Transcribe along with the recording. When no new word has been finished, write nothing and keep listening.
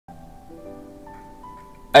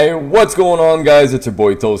Hey, what's going on, guys? It's your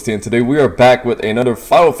boy Toasty, and today we are back with another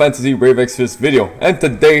Final Fantasy Brave Exvius video. And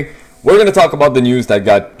today we're going to talk about the news that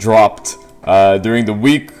got dropped during the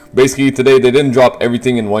week. Basically, today they didn't drop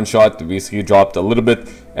everything in one shot. They basically dropped a little bit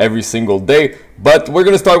every single day. But we're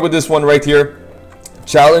going to start with this one right here.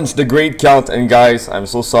 Challenge the grade count. And guys, I'm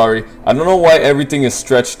so sorry. I don't know why everything is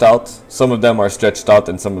stretched out. Some of them are stretched out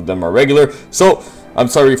and some of them are regular. So I'm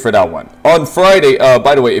sorry for that one. On Friday,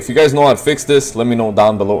 by the way, if you guys know how to fix this, let me know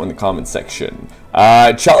down below in the comment section.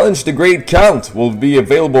 Challenge the grade count will be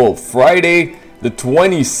available Friday the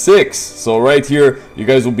 26th. So right here, you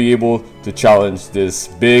guys will be able to challenge this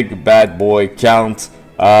big bad boy count.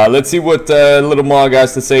 Let's see what Little Mog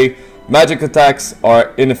has to say. Magic attacks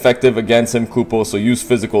are ineffective against him, Kupo, so use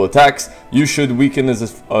physical attacks. You should weaken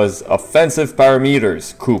his offensive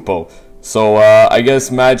parameters, Kupo. So I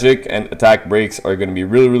guess magic and attack breaks are going to be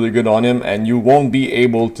really good on him, and you won't be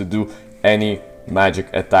able to do any magic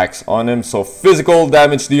attacks on him. So physical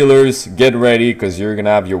damage dealers, get ready, because you're going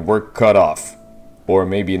to have your work cut off. Or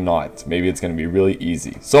maybe not. Maybe it's going to be really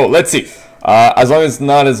easy. So let's see. As long as it's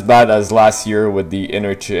not as bad as last year with the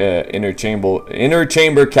inner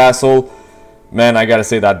chamber castle, man, I gotta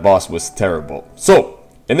say that boss was terrible. So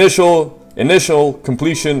initial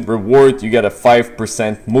completion reward, you get a 5%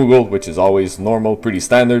 Moogle, which is always normal, pretty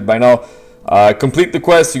standard by now. Complete the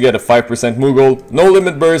quest, you get a 5% Moogle. No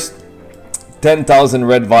limit burst, 10,000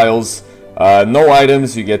 red vials. No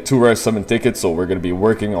items, you get 2 rare summon tickets, so we're going to be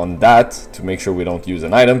working on that to make sure we don't use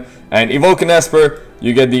an item. And evoke an esper,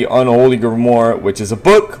 you get the Unholy Grimoire, which is a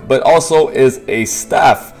book, but also is a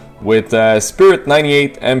staff with Spirit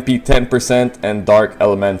 98, MP 10%, and Dark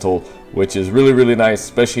Elemental, which is really nice,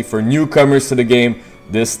 especially for newcomers to the game.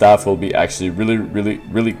 This staff will be actually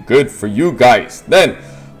really good for you guys. Then,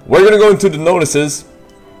 we're going to go into the notices.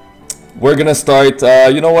 We're going to start,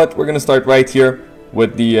 you know what, we're going to start right here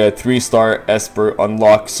with the 3-star Esper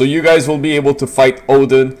unlock. So you guys will be able to fight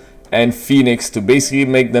Odin and Phoenix to basically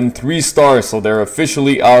make them 3 stars. So they're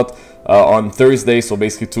officially out on Thursday, so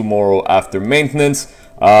basically tomorrow after maintenance.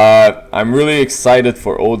 I'm really excited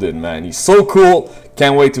for Odin, man. He's so cool.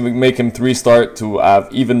 Can't wait to make him 3-star to have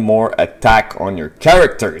even more attack on your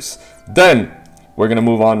characters. Then we're gonna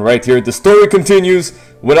move on right here. The story continues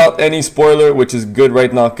without any spoiler, which is good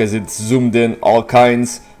right now because it's zoomed in all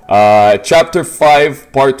kinds. Chapter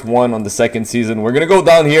 5 part 1 on the 2nd season. We're gonna go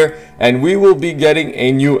down here and we will be getting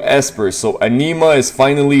a new esper. So Anima is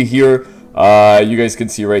finally here. You guys can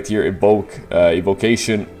see right here,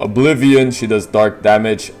 evocation, oblivion. She does dark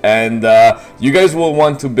damage, and you guys will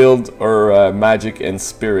want to build her magic and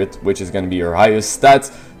spirit, which is gonna be her highest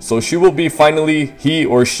stats. So she will be finally, he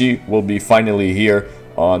or she will be finally here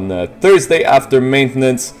on Thursday after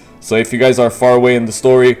maintenance. So if you guys are far away in the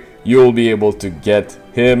story, you will be able to get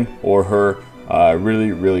him or her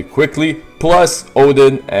really quickly. Plus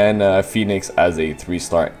Odin and Phoenix as a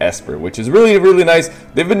 3-star esper, which is really nice.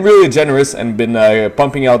 They've been really generous and been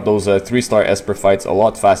pumping out those 3-star esper fights a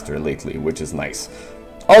lot faster lately, which is nice.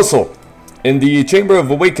 Also, in the Chamber of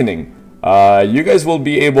Awakening, you guys will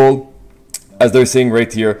be able, as they're saying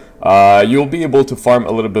right here, you'll be able to farm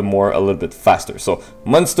a little bit more, a little bit faster. So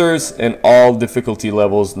monsters in all difficulty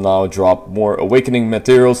levels now drop more awakening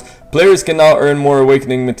materials. Players can now earn more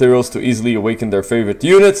awakening materials to easily awaken their favorite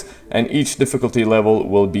units, and each difficulty level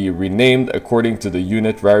will be renamed according to the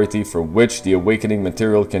unit rarity for which the awakening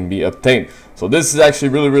material can be obtained. So this is actually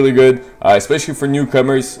really good, especially for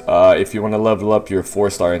newcomers. If you want to level up your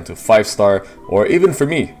 4-star into 5-star, or even for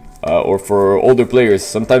me, or for older players,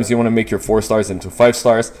 sometimes you want to make your 4 stars into 5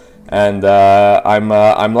 stars, and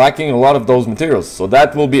I'm lacking a lot of those materials. So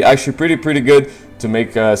that will be actually pretty good to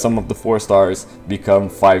make some of the 4 stars become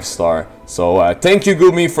 5-star. So thank you,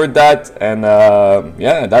 Gumi, for that, and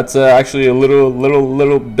yeah, that's actually a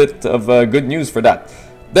little bit of good news for that.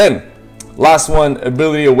 Then last one,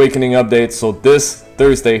 ability awakening update. So this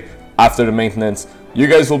Thursday after the maintenance, you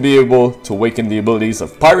guys will be able to awaken the abilities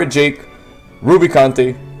of Pirate Jake,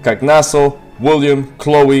 Rubicante, Cagnazzo, William,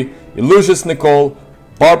 Chloe, Illusionist Nichol,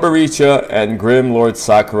 Barbariccia, and Grim Lord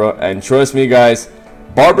Sakura. And trust me, guys,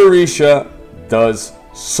 Barbariccia does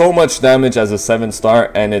so much damage as a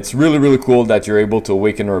 7-star, and it's really cool that you're able to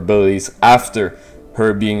awaken her abilities after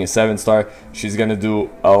her being a 7-star. She's gonna do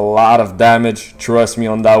a lot of damage, trust me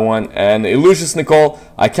on that one. And Illusionist Nichol,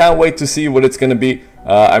 I can't wait to see what it's gonna be.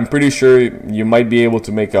 I'm pretty sure you might be able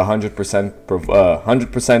to make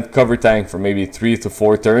 100% cover tank for maybe 3 to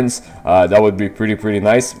 4 turns. That would be pretty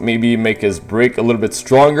nice. Maybe make his break a little bit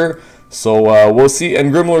stronger. So we'll see.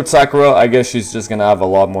 And Grimlord Sakura, I guess she's just gonna have a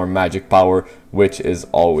lot more magic power, which is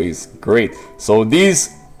always great. So these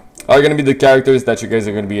are going to be the characters that you guys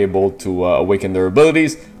are going to be able to awaken their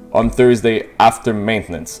abilities on Thursday after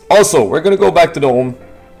maintenance. Also, we're going to go back to the home,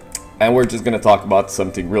 and we're just going to talk about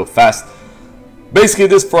something real fast. Basically,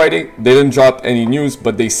 this Friday, they didn't drop any news,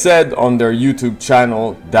 but they said on their YouTube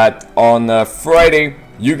channel that on Friday,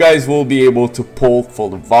 you guys will be able to pull for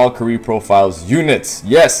the Valkyrie Profiles units.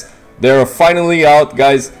 Yes, they're finally out,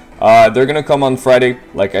 guys. They're going to come on Friday,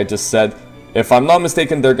 like I just said. If I'm not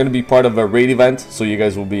mistaken, they're going to be part of a raid event, so you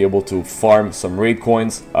guys will be able to farm some raid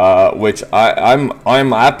coins, which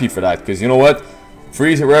I'm happy for that, because you know what?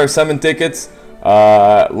 Free rare summon tickets,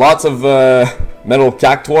 lots of metal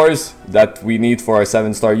cactuars that we need for our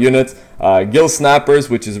 7-star unit, gill snappers,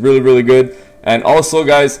 which is really good, and also,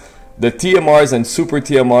 guys, the TMRs and super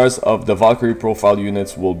TMRs of the Valkyrie profile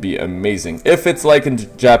units will be amazing. If it's like in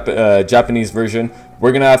Japanese version,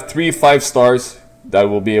 we're gonna have 3 5-stars that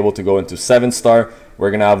will be able to go into 7-star. We're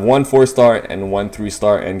gonna have 1 4-star and 1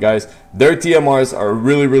 3-star, and guys, their TMRs are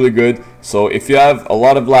really good. So if you have a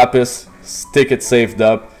lot of lapis tickets saved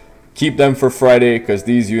up, keep them for Friday, because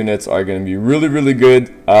these units are gonna be really good.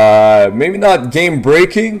 Maybe not game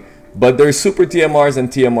breaking, but their super TMRs and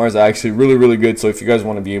TMRs are actually really good. So if you guys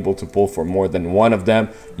want to be able to pull for more than one of them,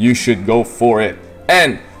 you should go for it.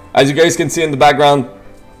 And as you guys can see in the background,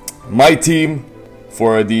 my team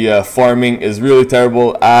for the farming is really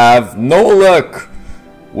terrible. I have no luck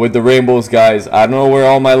with the rainbows, guys. I don't know where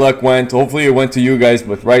all my luck went. Hopefully it went to you guys,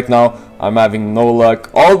 but right now I'm having no luck.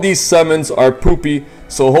 All these summons are poopy,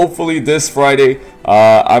 so hopefully this Friday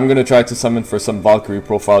I'm gonna try to summon for some Valkyrie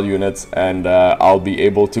profile units, and I'll be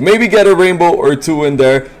able to maybe get a rainbow or 2 in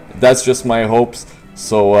there. That's just my hopes.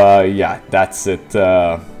 So yeah, that's it.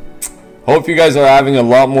 Hope you guys are having a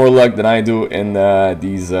lot more luck than I do in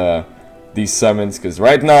these summons, because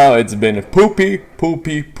right now it's been poopy.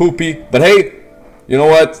 But hey, you know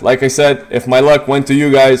what? Like I said, if my luck went to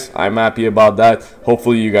you guys, I'm happy about that.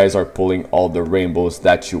 Hopefully you guys are pulling all the rainbows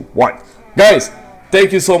that you want. Guys,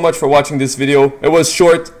 thank you so much for watching this video. It was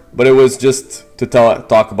short, but it was just to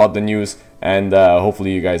talk about the news, and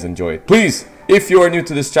hopefully you guys enjoy it. Please, if you are new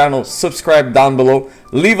to this channel, subscribe down below.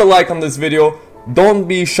 Leave a like on this video. Don't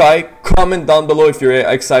be shy. Comment down below if you're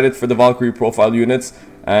excited for the Valkyrie profile units.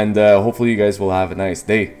 And hopefully you guys will have a nice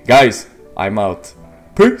day. Guys, I'm out.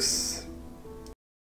 Peace.